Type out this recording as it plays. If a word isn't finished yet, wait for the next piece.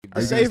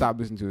Are you gonna stop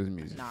listening to his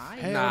music? Nah,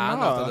 I'm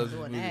not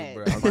doing that.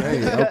 bro.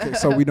 Okay,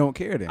 so we don't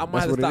care then. I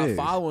might have to stop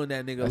following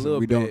that nigga a little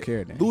we bit. don't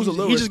care then. Lose a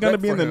little. He's just gonna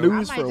respect be in for the him.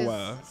 news I for might a just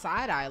while.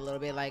 side eye a little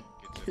bit, like,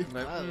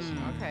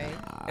 okay.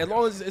 As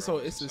long as it's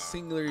a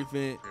singular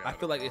event, I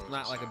feel like it's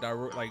not like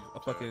a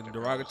fucking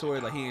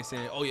derogatory. Like he ain't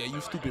saying, "Oh yeah, you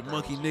stupid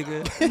monkey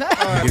nigga."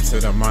 Get to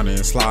the money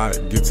and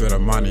slide. Get to the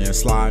money and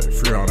slide.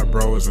 Free all the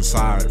bros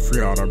inside.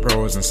 Free all the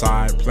bros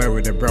inside. Play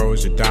with the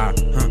bros, you die.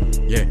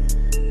 Yeah.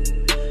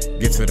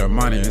 Get to the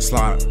money and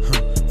slide.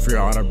 Free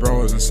all the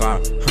bros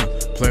inside.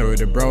 Play with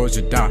the bros,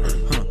 you die.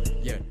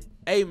 Yeah.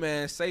 Hey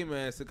man, it's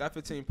the Got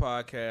 15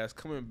 podcast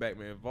coming back,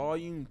 man.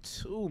 Volume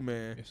 2,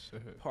 man. Yes, sir.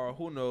 Or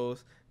who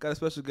knows? Got a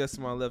special guest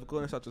to my left. Go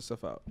ahead and shout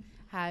yourself out.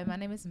 Hi, my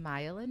name is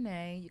Maya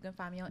Lene. You can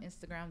find me on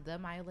Instagram, the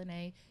Maya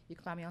Lene. You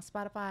can find me on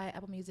Spotify,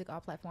 Apple Music,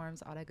 all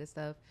platforms, all that good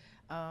stuff.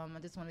 I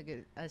just want to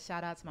get a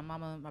shout out to my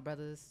mama, my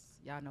brothers.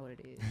 Y'all know what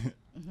it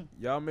is.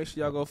 Y'all make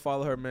sure y'all go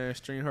follow her, man.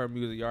 Stream her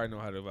music. Y'all already know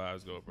how the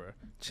vibes go, bro.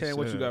 Chan,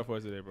 what you got for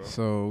us today, bro?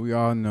 So we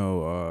all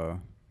know.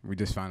 We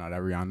just found out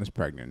that Rihanna's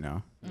pregnant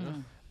now.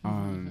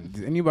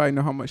 Does anybody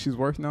know how much she's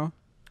worth now?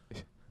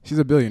 She's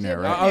a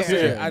billionaire,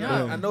 right?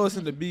 I know it's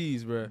in the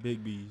B's, bro.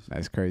 Big B's.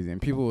 That's crazy. And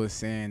people were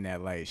saying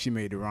that like she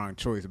made the wrong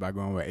choice by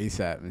going with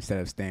ASAP instead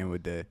of staying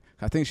with the.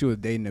 I think she was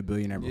dating a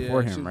billionaire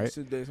before him, right?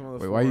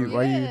 Wait, why you?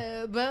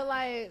 Yeah, but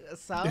like,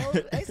 so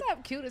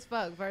ASAP cute as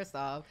fuck. First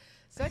off,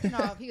 second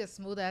off, he a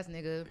smooth ass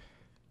nigga.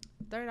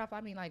 Third off,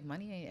 I mean, like,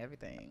 money ain't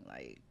everything.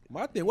 Like,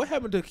 my thing, what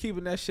happened to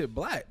keeping that shit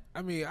black?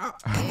 I mean,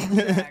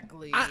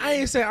 exactly. I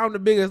ain't saying I'm the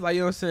biggest, like,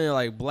 you know what I'm saying,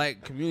 like,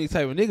 black community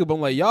type of nigga, but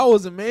I'm like, y'all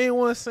was the main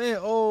one saying,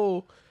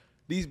 oh,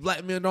 these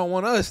black men don't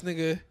want us,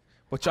 nigga.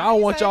 But y'all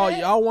want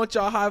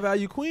y'all high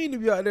value queen to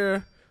be out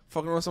there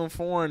fucking on some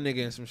foreign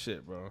nigga and some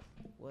shit, bro.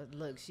 Well,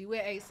 look, she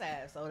with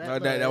ASAP, so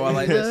that's why I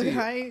like to see it.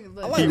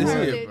 I like to see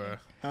it, bro.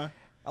 Huh?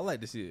 I like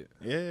to see it.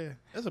 Yeah,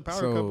 that's a power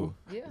So, couple.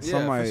 Yeah.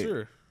 Somebody, for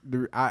sure.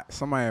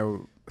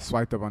 Somebody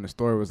swiped up on the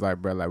story was like,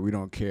 bro, like we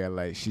don't care.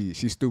 Like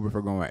she's stupid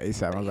for going with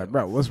ASAP. I was like,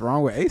 bro, what's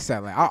wrong with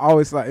ASAP? Like I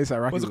always thought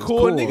ASAP Rocky was cool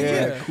cool. nigga,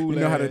 Yeah, cool. You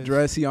know how to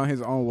dress. He on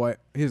his own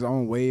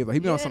wave. Like he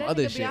be on some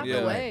other shit.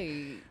 Yeah.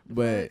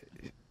 But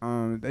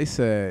they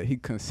said he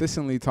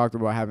consistently talked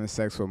about having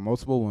sex with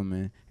multiple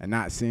women and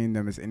not seeing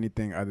them as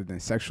anything other than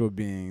sexual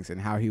beings,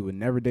 and how he would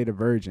never date a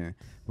virgin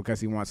because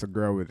he wants a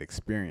girl with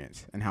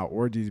experience, and how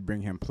orgies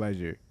bring him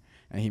pleasure.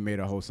 And he made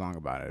a whole song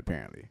about it,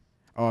 apparently.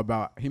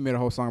 He made a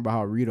whole song about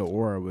how Rita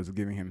Ora was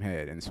giving him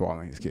head and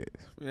swallowing his kids.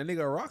 That nigga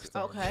a rock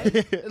star.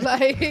 Okay.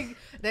 Like,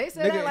 they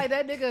said that like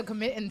that nigga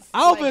committing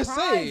crimes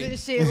and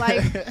shit.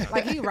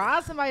 Like he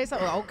robbed somebody or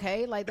something.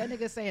 Okay. Like, that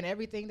nigga saying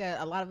everything that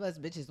a lot of us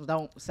bitches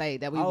don't say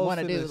that we want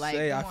to do. Like,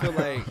 I feel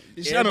like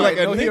he sounded like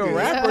he a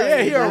rapper.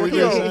 Yeah, he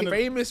exactly. a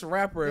famous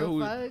rapper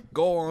who fuck?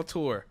 go on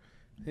tour.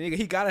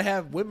 He gotta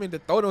have women to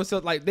throw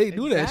themselves like they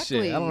do that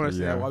shit. I don't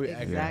understand why we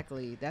act.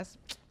 Exactly. That's...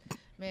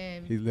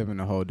 Man, he's living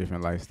a whole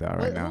different lifestyle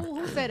right now.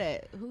 Who said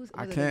that?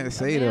 I can't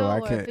say though.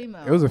 I can't.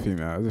 It was a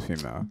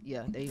female.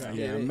 Yeah, there you go.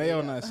 Yeah,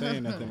 male not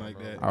saying nothing like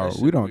that. Oh,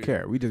 we don't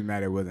care. We just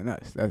mad it wasn't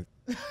us. That's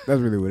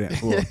really what it is.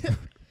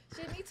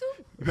 Shit, me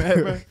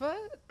too. Fuck.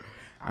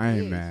 I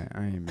ain't mad.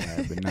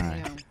 But nah,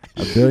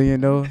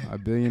 a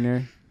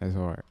billionaire. That's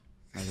hard.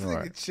 That's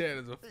hard. Chad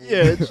is a fool.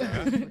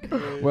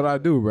 Yeah. What I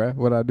do, bruh?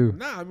 What I do?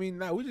 Nah, I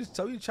mean, we just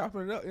tell you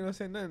chopping it up. You know what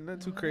I'm saying? Nothing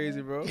too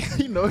crazy, bro.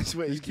 You know it's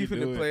what Just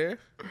keeping it player.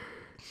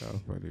 So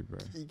funny, bro.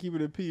 You keep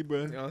it a P,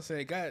 bro. You know what I'm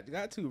saying?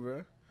 Got to,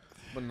 bro.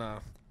 But nah,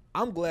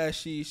 I'm glad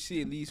she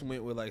at least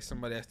went with like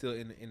somebody that's still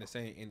in the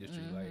same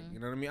industry. Like, you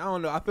know what I mean? I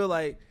don't know. I feel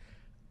like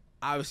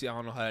obviously I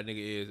don't know how that nigga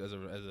is as a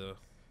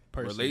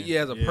person.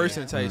 As a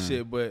person type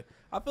shit. But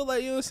I feel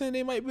like, you know what I'm saying,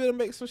 they might be able to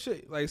make some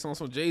shit like some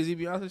Jay-Z,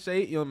 Beyonce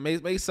shit. You know,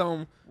 make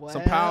some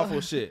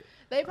powerful shit.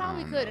 They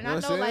probably could. And I know,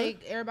 saying?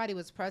 like, everybody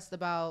was pressed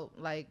about,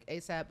 like,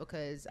 ASAP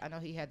because I know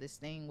he had this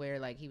thing where,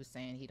 like, he was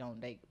saying he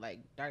don't date, like,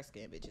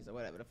 dark-skinned bitches or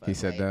whatever the fuck. He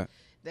said that?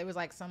 There was,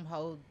 like, some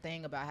whole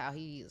thing about how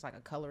he's, like,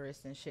 a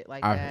colorist and shit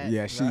like that.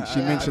 Yeah, she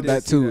mentioned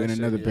that, too, in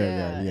another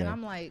paragraph. Yeah, and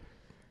I'm like,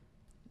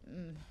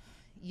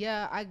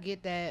 yeah, I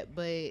get that,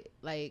 but,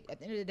 like, at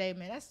the end of the day,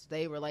 man, that's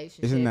their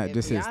relationship. Isn't that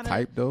just his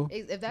type, though?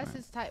 If that's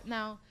his type.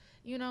 Now,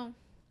 you know,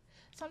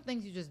 some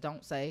things you just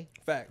don't say.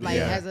 Fact. Like,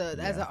 as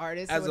an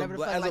artist or whatever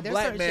the fuck. Like, there's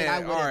certain shit I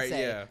wouldn't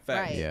say. Yeah,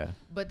 fact. Right. Yeah.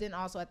 But then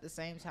also at the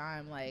same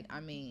time, like,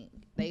 I mean,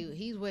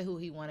 he's with who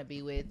he want to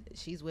be with.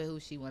 She's with who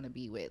she want to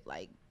be with.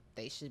 Like,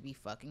 they should be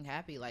fucking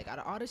happy. Like, out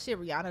of all the shit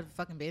Rihanna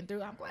fucking been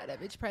through, I'm glad that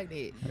bitch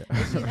pregnant.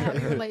 She in a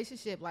happy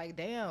relationship. Like,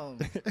 damn.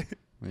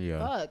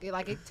 Yeah. Fuck.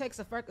 It takes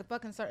a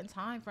fucking certain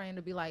time frame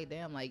to be like,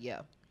 damn, like,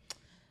 yeah,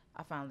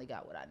 I finally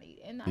got what I need.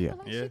 And I feel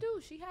like she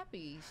do. She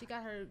happy. She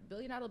got her $1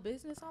 billion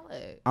business, all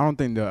that. I don't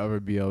think they'll ever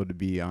be able to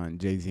be on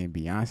Jay-Z and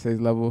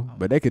Beyonce's level,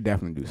 but they could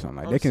definitely do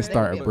something. Like, they can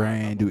start a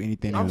brand, do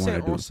anything they want to do.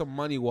 I'm saying on some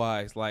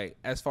money-wise, like,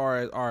 as far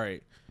as, all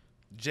right,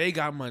 Jay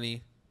got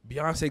money,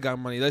 Beyonce got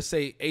money. Let's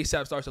say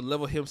ASAP starts to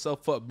level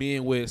himself up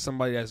being with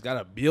somebody that's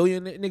got $1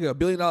 billion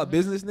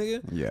business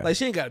nigga. Yeah. Like,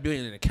 she ain't got $1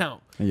 billion in the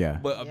account. Yeah.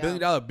 But $1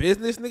 billion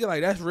business nigga,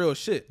 like, that's real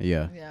shit.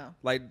 Yeah. Yeah.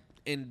 Like,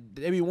 And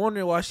they be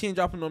wondering why she ain't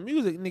dropping no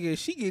music, nigga.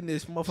 She getting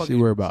this motherfucking She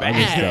worried about other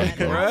bag, stuff,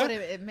 Man,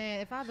 bro.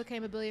 bruh. if I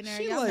became a billionaire,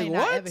 She y'all like, may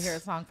not what? ever hear a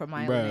song from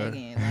Miley Bruh.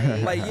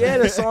 again. Like, yeah,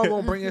 the song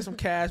gonna bring in some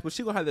cash, but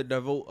she gonna have to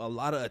devote a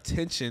lot of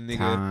attention, nigga,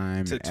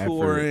 Time, to effort.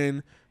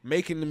 touring,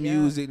 making the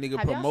music, nigga,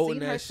 Have y'all promoting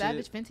seen her that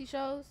Savage shit. Fenty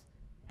shows?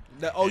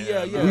 Oh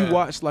yeah, yeah. We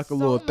watched like a So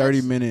little much-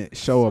 30-minute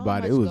show so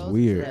about it. It much was goes into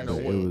weird. that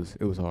Though. shit.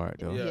 It was hard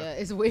though. Yeah. Yeah,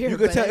 it's weird. You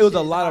could but tell that it was a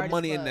shit is lot hard of as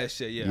money in fuck. that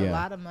shit. Yeah. Yeah. A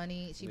lot of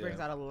money. She brings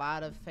Yeah. out a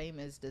lot of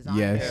famous designers.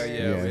 Yes, Hell yeah,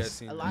 we had yes.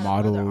 seen A that. lot of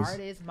Models. other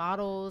artists,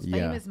 models, Yeah.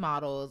 famous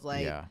models.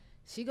 Like Yeah.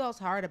 she goes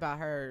hard about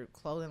her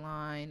clothing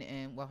line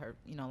and her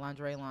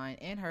lingerie line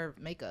and her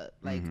makeup.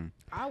 Like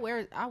I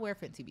wear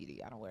Fenty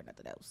Beauty. I don't wear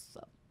nothing else.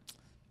 So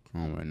I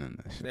don't wear none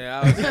of that shit.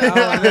 Yeah,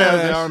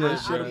 I don't know that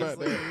shit about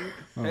obviously. that.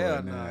 I don't Hell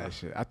wear none nah. of that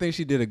shit. I think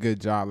she did a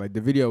good job. Like the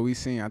video we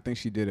seen, I think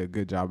she did a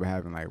good job of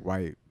having like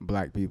white,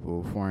 black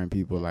people, foreign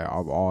people, like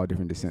all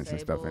different descents and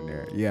stuff in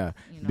there. Disabled, Yeah,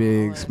 all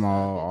big, that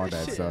small, stuff. all That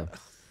that shit-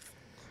 stuff.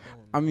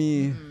 I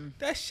mean,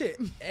 That shit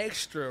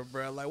extra,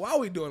 bro. Like, why are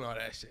we doing all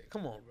that shit?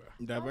 Come on, bro.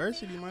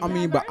 Diversity, man. I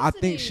mean, but I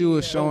think she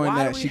was Diversity. showing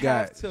Why that do she we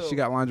have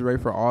got to- lingerie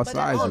for all But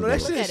sizes. Oh, no, that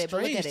though. shit is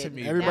Look at strange it. to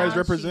me. Everybody's Now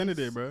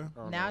represented, bro.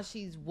 Now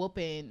she's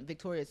whooping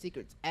Victoria's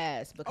Secret's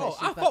ass because Oh,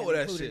 she I fuck fucking with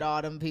that included shit.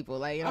 all them people.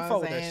 Like, you know I what fuck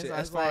I'm with saying? that shit So as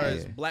it's far like,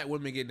 as black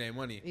women getting their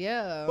money.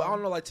 yeah. But I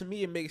don't know, like to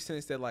me, it makes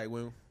sense that like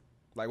when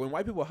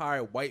white people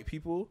hire white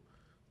people,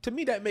 to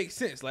me that makes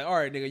sense. Like, all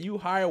right, nigga, you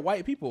hire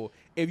white people.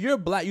 If you're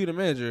black, you the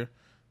manager,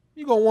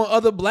 you gonna want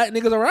other black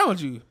niggas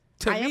around you.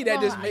 To I me, am that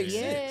gonna- just makes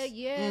sense.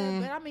 Yeah.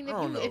 But I mean, I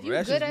don't know, if bro. you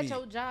That's good just at me.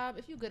 your job,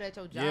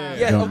 Yeah.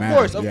 Yes, Don't of matter.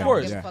 course, of Yeah,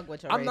 course. yeah.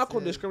 I'm not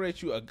gonna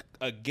discriminate you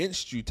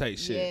against you type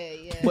shit.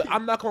 Yeah, yeah. But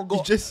I'm not gonna go.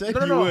 You just said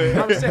no, you no, would.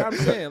 I'm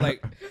saying,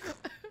 like,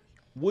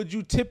 would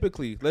you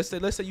typically let's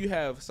say you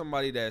have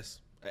somebody that's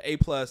an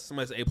A+,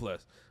 somebody's an A+,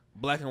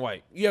 black and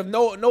white. You have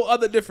no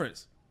other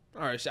difference.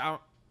 All right,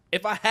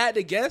 if I had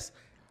to guess,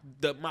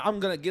 I'm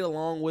gonna get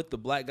along with the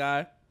black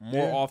guy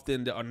more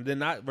often than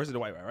not versus the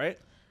white guy, right?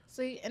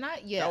 See, and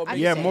That would I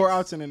be- Yeah, get more that.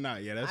 often than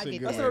not. Yeah, that's I a get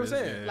good. that. That's what I'm way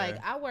to- saying. yeah.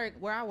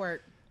 Like where I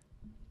work,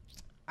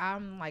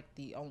 I'm like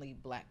the only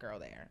black girl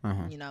there.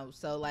 Uh-huh.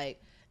 So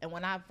like, and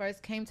when I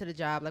first came to the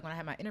job, like when I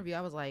had my interview,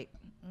 I was like,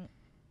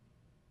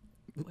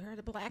 where are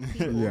the black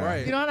people? Yeah.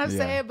 Right. You know what I'm Yeah.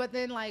 saying? But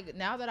then like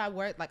now that I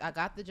work, like I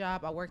got the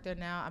job, I work there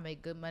now, I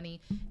make good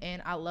money,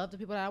 and I love the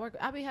people that I work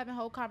with. I be having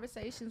whole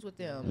conversations with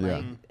them. Yeah.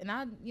 Like, and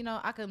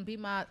I can be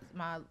my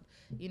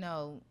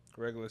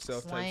Regular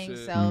self type slang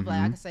shit. self. Like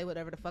I can say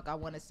whatever the fuck I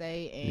want to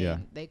say, and Yeah.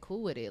 they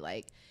cool with it.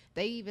 Like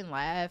they even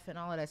laugh and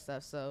all of that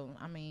stuff. So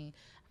I mean,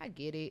 I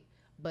get it,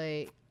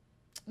 but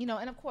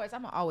and of course,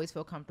 I'm always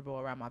feel comfortable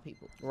around my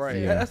people. Right.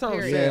 Yeah. That's what I'm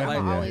Period. saying. I'ma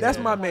Like, always that's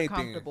feel my more main thing.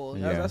 comfortable.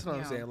 Yeah. That's what I'm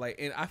You know. saying. Like,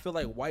 and I feel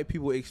like white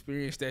people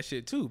experience that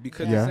shit too,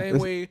 because Yeah. the same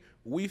It's- way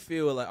we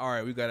feel like, all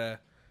right, we gotta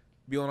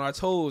be on our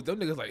toes. Them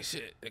niggas like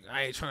shit. Like,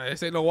 I ain't trying to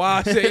say no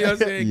wild shit. You know what I'm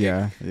saying?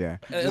 Yeah.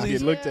 At Just least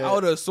get looked at. I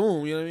would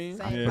assume. You know what I mean?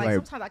 Same, Yeah. like, Like-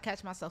 sometimes I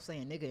catch myself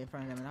saying nigga in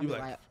front of them, and I'm You just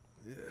like-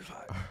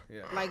 like,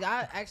 Yeah. like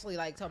I actually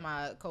like told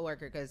my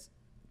coworker because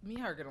me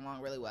and her get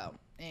along really well,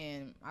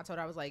 and I told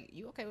her I was like,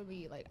 "You okay with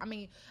me? Like, I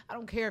mean, I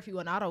don't care if you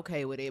are not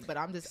okay with it, but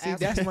I'm just See,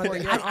 asking that's my for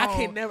thing. your I own."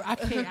 can't ask no. I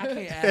can't I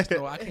ask.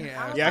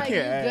 was Yeah, I like, can't you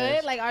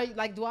ask. good? Like, are you,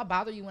 like, do I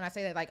bother you when I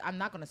say that? Like, I'm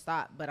not gonna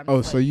stop, but I'm. Oh,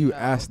 just so letting you know.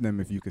 asked them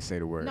if you could say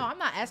the word? No, I'm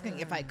not asking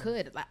if I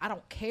could. Like, I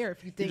don't care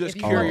if you think. just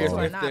if you curious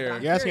want to or if not, they're- but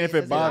I'm You're asking if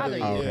curious, it does bothers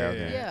you. Oh, okay, yeah,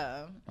 okay.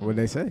 Yeah. What'd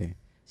they say?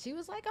 She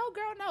was like, "Oh,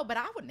 girl, no," but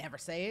I would never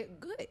say it.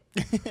 Good,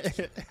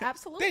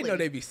 absolutely. They know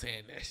they be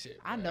saying that shit.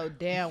 I know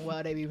damn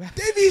well they be.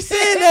 They be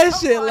saying that Come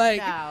shit on like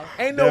now.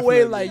 ain't no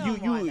way Definitely. like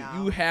Come on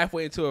now. you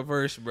halfway into a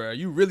verse, bro.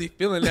 You really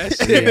feeling that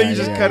shit. Yeah, You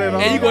just yeah, cut it yeah.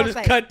 off. And you gonna gonna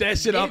just cut that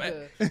shit off.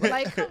 Nigga.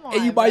 Like, come on.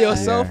 And you by bro.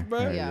 yourself, Yeah, bro.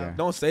 yeah, Yeah. yeah.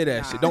 Don't say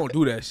that shit. Don't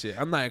do that shit.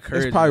 I'm not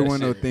encouraging. It's probably that one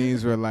of those shit.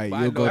 things where like But I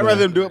you'll know go. I'd that-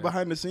 rather them do it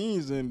behind the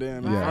scenes than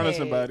damn in Yeah. front of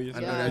somebody. Right. I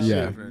know Yeah. that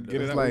Yeah. shit. Get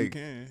it It's out when you like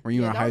can. when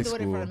you're Yeah, in don't high do it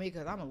in school. front of me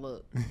because I'm a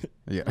look.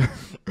 Yeah.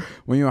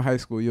 When you're in high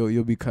school,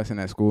 you'll be cussing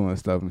at school and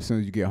stuff. And as soon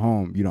as you get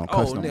home, you don't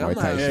cuss Oh, no nigga, more I'm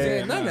not type shit.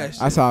 saying none of that shit.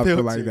 That's how I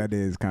feel like Filter. that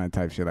is kind of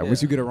type shit. Like Yeah.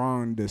 once you get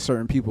around to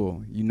certain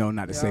people, you know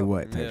not to say Yeah.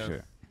 what type Yeah.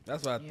 shit.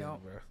 That's what I think,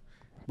 Yup. bro.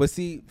 But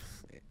see,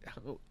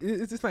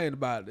 it's just not even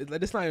about it.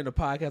 Like, it's not even a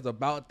podcast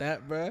about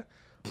that, bro.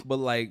 But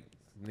like,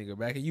 nigga,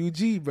 back in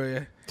UG,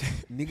 bro,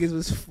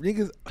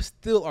 niggas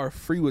still are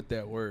free with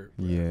that word,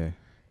 bro. Yeah.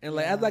 And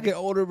like as I get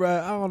older, bro,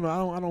 I don't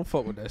know, I don't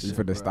fuck with that You shit.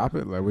 for to bro. stop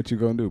it? Like what you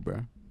gonna do, bro?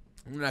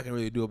 I'm not gonna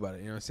really do about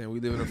it. You know what I'm saying?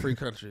 We live in a free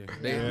country.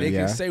 They Yeah. they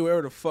Yeah. can say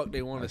whatever the fuck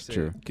they want to That's say.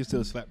 true. You can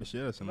still slap the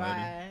shit out of somebody.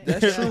 Right.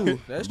 That's true.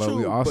 That's But true.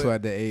 we also but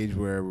at the age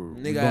where we're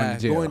nigga, going to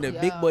jail. going to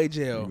Yeah. big boy We're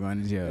jail. going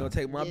to They jail. gonna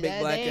take my Yeah, big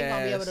black they ain't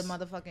gonna be able ass.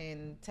 to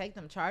motherfucking take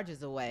them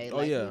charges away. Oh,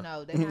 Like, yeah. you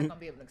know, they're not gonna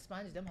be able to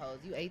expunge them hoes.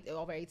 You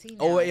over 18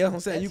 now. Oh, yeah, I'm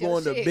saying you That's your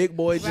going to shit. big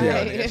boy jail.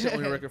 Right. Nigga. That shit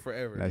on your record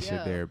forever. That shit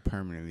Yeah. there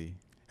permanently.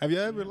 Have you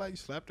ever like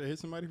slapped or hit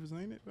somebody for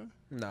saying it, bro?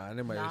 Nah,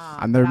 nobody. Nah,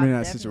 I've never but been in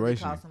that definitely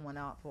situation. Called someone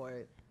out for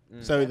it.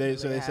 So Definitely they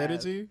said it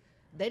have. to you?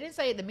 They didn't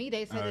say it to me.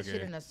 They said this shit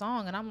Okay. in a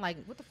song, and I'm like,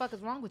 "What the fuck is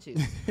wrong with you?"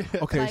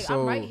 Okay, like,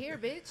 so I'm right here,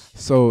 bitch.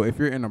 so if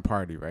you're in a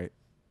party, right,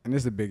 and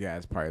this is a big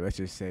ass party, let's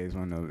just say it's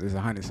one of those, there's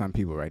 100 some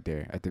people right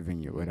there at the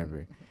venue, or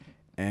whatever,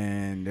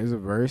 and there's a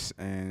verse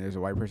and there's a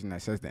white person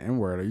that says the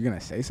N-word, are you gonna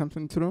say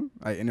something to them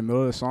like in the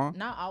middle of the song?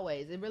 Not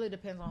always. It really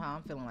depends on how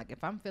I'm feeling. Like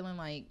if I'm feeling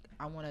like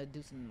I want to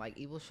do some like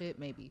evil shit,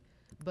 maybe.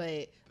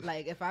 But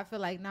like if I feel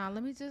like nah,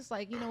 let me just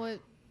like, you know what,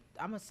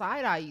 I'm gonna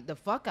side eye the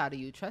fuck out of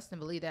you. Trust and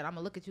believe that. I'm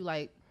gonna look at you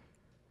like,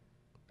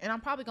 and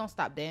I'm probably gonna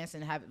stop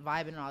dancing,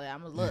 vibing and all that.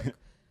 I'm gonna look.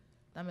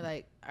 I'm gonna be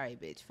like, all right,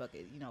 bitch, fuck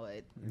it. You know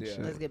what? Yeah.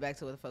 Let's get back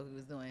to what the fuck we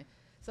was doing.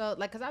 So,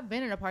 like, cause I've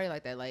been in a party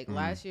like that. Like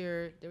last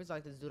year, there was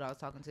like this dude I was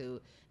talking to,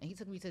 and he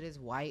took me to this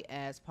white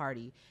ass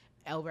party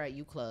over at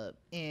U Club,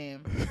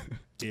 and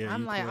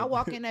I'm like, I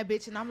walk in that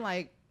bitch, and I'm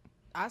like,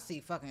 I see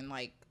fucking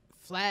like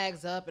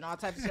flags up and all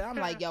types of shit. I'm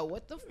like, yo,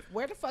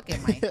 where the fuck am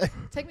I?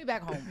 Take me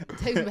back home.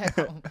 Take me back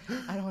home.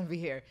 I don't want to be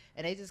here.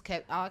 And they just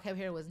all I kept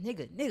hearing was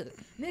nigga.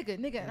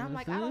 And I'm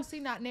like, I don't see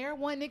not near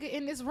one nigga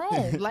in this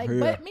room, like,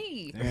 but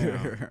me.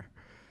 Damn.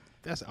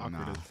 That's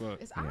awkward as fuck.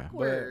 It's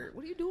awkward.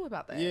 What do you do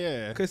about that?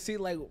 Yeah. Cause see,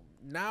 like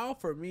now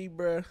for me,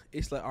 bruh,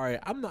 it's like, all right,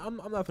 I'm not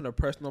finna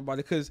press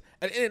nobody. Cause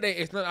at the end of the day,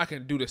 it's nothing I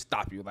can do to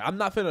stop you. Like I'm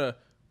not finna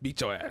beat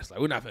your ass.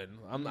 Like we're not finna.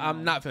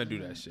 I'm not finna do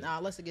that shit. Nah,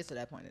 unless it gets to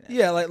that point.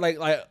 Yeah, like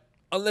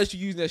unless you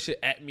using that shit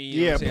at me.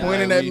 You know what I'm saying?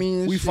 Pointing like, at me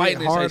and we shit,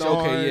 fighting hard and shit.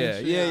 on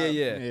Okay, and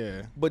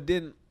yeah. But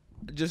then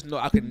just know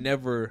I could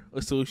never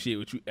associate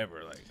with you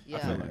ever. Like I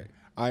feel like.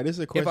 All right, this is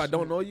a question. If I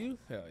don't know you,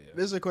 hell yeah.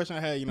 This is a question I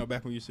had,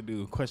 back when we used to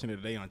do question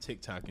of the day on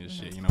TikTok and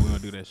shit. We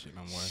don't do that shit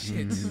no more.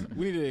 Shit.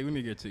 We need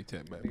to get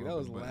TikTok back. That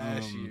was But,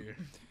 last year.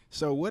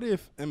 So what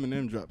if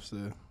Eminem drops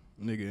the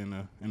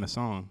nigga in a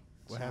song?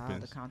 What The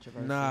happens?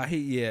 controversy. Nah,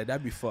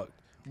 that'd be fucked.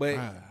 But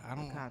I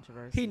don't.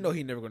 Controversy. he know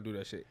he never gonna do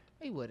that shit.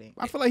 He wouldn't.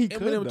 I feel like he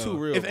could. Eminem Though. too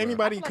real, If bro.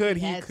 anybody I feel could, like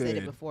he has said it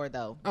could. before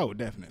though. Oh,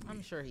 definitely.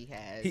 I'm sure he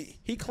has.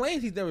 He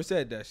claims he's never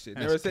said that shit.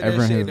 That's Never said ever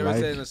that in shit. his Never life.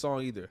 said it in a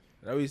song either.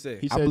 That's what he say.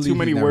 He I said believe too he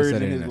many never words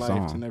said in it his in a life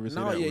song. to never say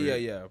No, that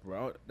word. yeah,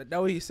 bro. That's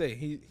what he say.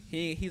 He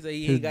say he His ain't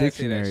gotta say that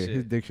dictionary, shit.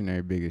 his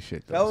dictionary big as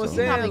shit. That Though, was so.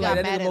 saying, Probably like, got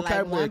that mad nigga at like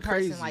vocabulary one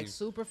person, crazy. like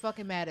super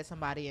fucking mad at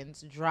somebody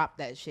and dropped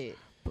that shit.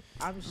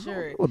 I'm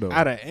sure. Hold on.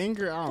 Out of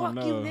anger, I don't Fuck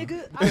know. you,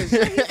 nigga. I'm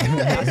sure he said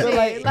that I feel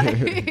shit.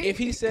 like if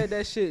he said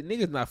that shit,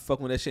 niggas not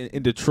fucking with that shit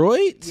in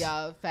Detroit.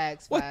 Yeah,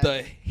 facts. What facts.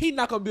 the? He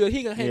not gonna be.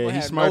 He gonna Yeah, have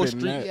he's no smarter than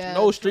street, that. Yeah,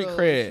 no street true,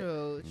 cred.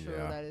 True.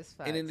 Yeah. That is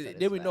facts. And then that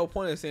there is be no facts.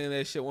 point in saying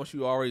that shit once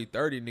you already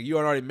 30, nigga. You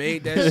already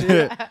made that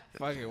shit.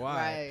 Fucking why?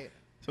 Right.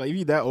 So like, if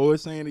you that old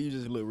saying it, you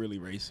just look really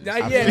racist. Yeah, I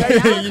yeah, feel-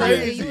 that's Now,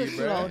 crazy, you was too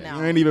bro. old now.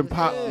 You ain't even was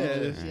pop. too You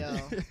old, just- yo.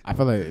 I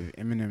feel like if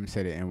Eminem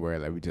said the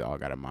N-word, like we just all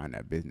gotta mind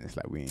that business,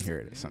 like we ain't hear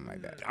it or something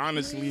like that.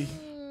 Honestly,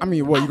 I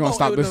mean, what you gonna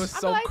stop It this? was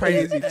so I'm like,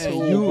 crazy nigga, too.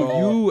 You,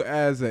 bro. you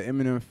as an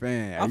Eminem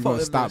fan, I are you thought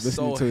gonna Eminem stop was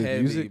listening so to his heavy,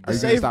 music? bro. Are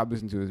you gonna stop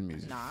listening to his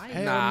music? Nah, I ain't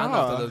Hell Nah, I'm no.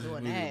 not gonna listen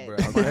Doing to music, bro.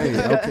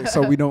 that. Okay,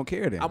 so we don't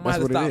care then. I might That's have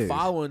to what it stop is.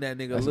 following that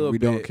nigga a That's little what we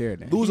bit. don't care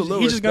then. Lose a little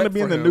he's just gonna respect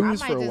be in for the him. I news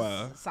might for a just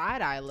while.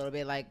 side eye a little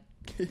bit, like,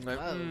 Like,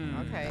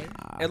 okay.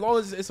 As long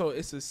as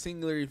it's a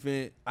singular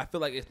event, I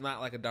feel like it's not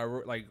like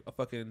a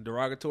fucking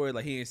derogatory.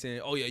 Like he ain't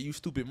saying, "Oh yeah, you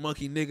stupid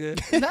monkey nigga."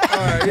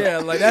 Alright, yeah,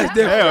 like that's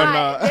different. Hell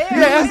no. Yeah,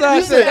 that's what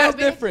I said. That's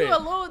different. You get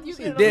a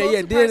little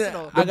Yeah, too then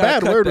personal. I The gotta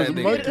bad cut word that was nigga.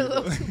 You get monkey. a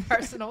little too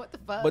personal. What the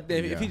fuck? But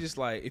then Yeah.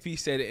 if he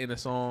said it in a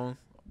song,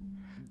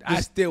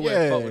 I still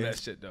wouldn't fuck with yeah. that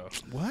shit though.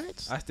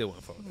 What? I still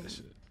wouldn't fuck with that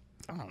shit.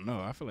 I don't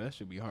know. I feel like that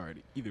should be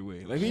hard either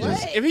way. Like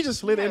What? if he just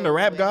slid into No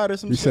rap way. god or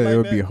some You shit said like it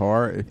would that, be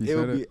hard if you it said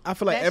would be. it. I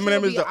feel like That shit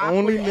Eminem would is be the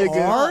only awkward as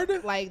nigga.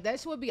 Hard? Like that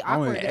shit would be I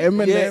mean, awkward.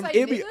 Eminem- Yeah, Like,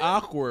 it'd be nigga,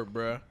 awkward,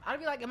 bruh. I'd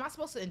be like, am I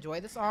supposed to enjoy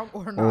the song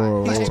or not?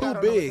 Or- He's Like, I too don't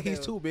know big. what to He's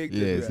do. too big. Yeah,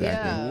 to do that.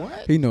 exactly. Yeah.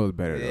 What? He knows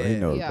better though. He Yeah.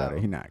 knows Yeah. better.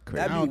 He not crazy.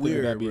 That'd I be don't think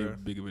weird, that'd be bro. a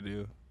big of a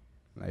deal.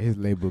 Like his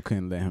label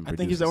couldn't let him. I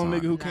think he's the only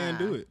nigga who can Nah.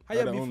 do it. How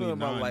y'all Or be the feeling only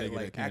about non-nigga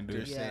like that can do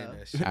actors it. saying Yeah.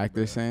 that shit?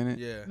 actor saying it.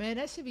 Yeah. Man,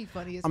 that should be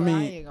funny as I fuck. I ain't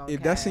mean, gonna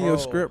if that's in cap. your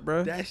Bro, script,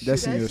 bro, that shit-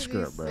 that's in That your shit be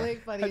script, bro.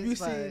 slick, funny Have as you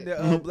fuck. seen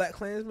the Black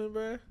Klansman,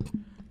 bro?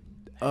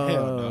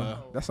 Hell no.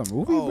 That's a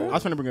movie, Oh, bro. I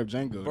was trying to bring up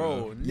Django. Bro,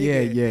 though.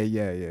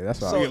 nigga.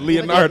 That's what So- I was But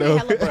Leonardo.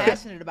 they be hella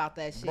passionate about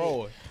that shit.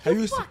 Bro, have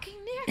you seen? Fucking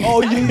nigga.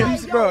 Oh, you Like,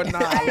 used, yo, bro. Nah,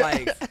 I-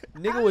 like I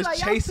nigga was was like,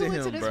 y'all chasing too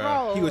into him, this bro.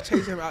 role. He was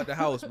chasing him out the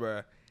house,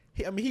 bro.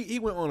 He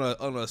went on a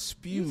You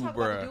spew, talking about the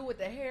bro. dude with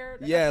the hair?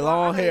 Yeah, That's why I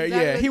long know hair.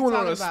 exactly Yeah, what he you went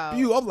on a talking about.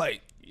 spew. I'm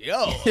like,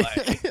 yo,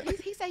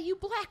 like, He said, "You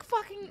black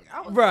fucking."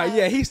 I was bro. like,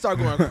 Yeah, he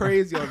started going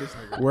crazy on this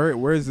nigga.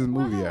 Where's this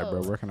movie at,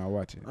 bro? Whoa. Where can I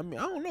watch it? I mean,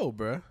 I don't know,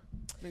 bro.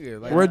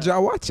 Nigga, like, Where'd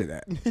y'all watch it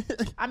at?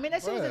 I mean,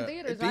 that shit was in bruh,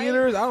 theaters, in right?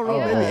 theaters? I don't know. Oh,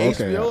 Maybe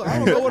okay. HBO. I I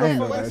don't know what ain't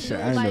the know fuck. that shit.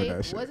 I ain't know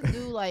that shit. Wasn't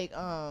dude like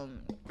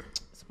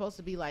supposed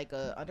to be like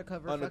a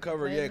undercover?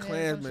 Undercover, fucking yeah,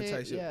 Klansman or some Klansman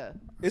type shit. Yeah.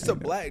 It's a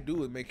black dude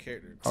with make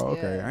character. Oh,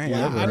 okay. Yeah. I ain't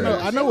Yeah, never I heard know- of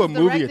it. I know It what was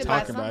movie you're directed by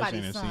talking about. I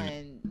somebody's ain't seen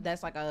it. son.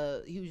 That's like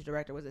a huge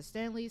director. Was it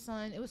Stanley's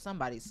son? It was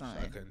somebody's son.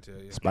 I couldn't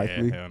tell you. Spike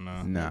Yeah, Lee? hell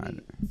no. Nah.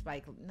 Maybe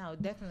Spike. No,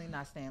 definitely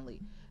not Stanley,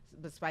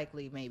 but Spike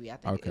Lee maybe. I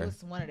think Okay. it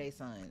was one of their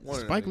sons. One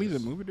of them Spike Lee's a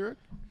niggas. movie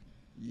director.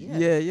 Yeah. I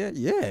didn't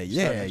know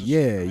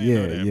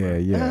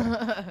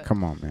that,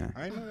 Come on, man.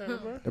 I ain't know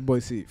that, bro. That boy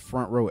see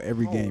front row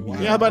every Oh, game. wow.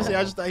 He Yeah, I was about to say.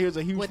 I just thought he was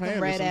a huge With fan the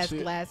of red some ass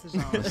shit. glasses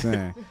I'm on.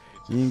 saying,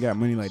 you ain't got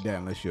money like that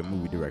unless you're a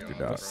movie director,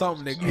 dog.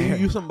 Something, nigga.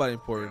 You somebody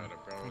important.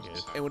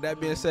 And with that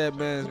being said,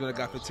 man, it's been a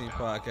Got 15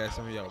 podcast.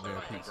 Some of y'all, man.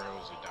 Peace.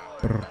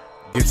 Brr.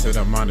 Get to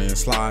the money and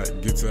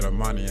slide. Get to the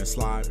money and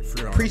slide.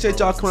 Appreciate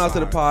y'all coming out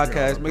to the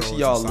podcast. Make sure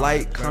y'all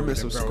like, comment,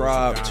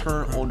 subscribe,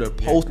 turn on the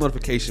post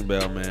notification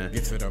bell, man.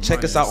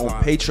 Check us out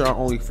on Patreon,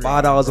 only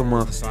 $5 a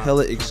month.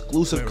 Hella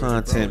exclusive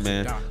content,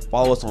 man.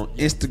 Follow us on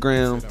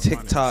Instagram,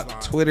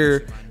 TikTok,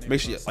 Twitter. Make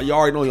sure y'all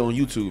already know you're on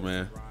YouTube,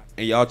 man.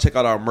 And y'all check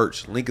out our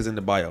merch. Link is in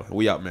the bio.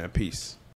 We out, man. Peace.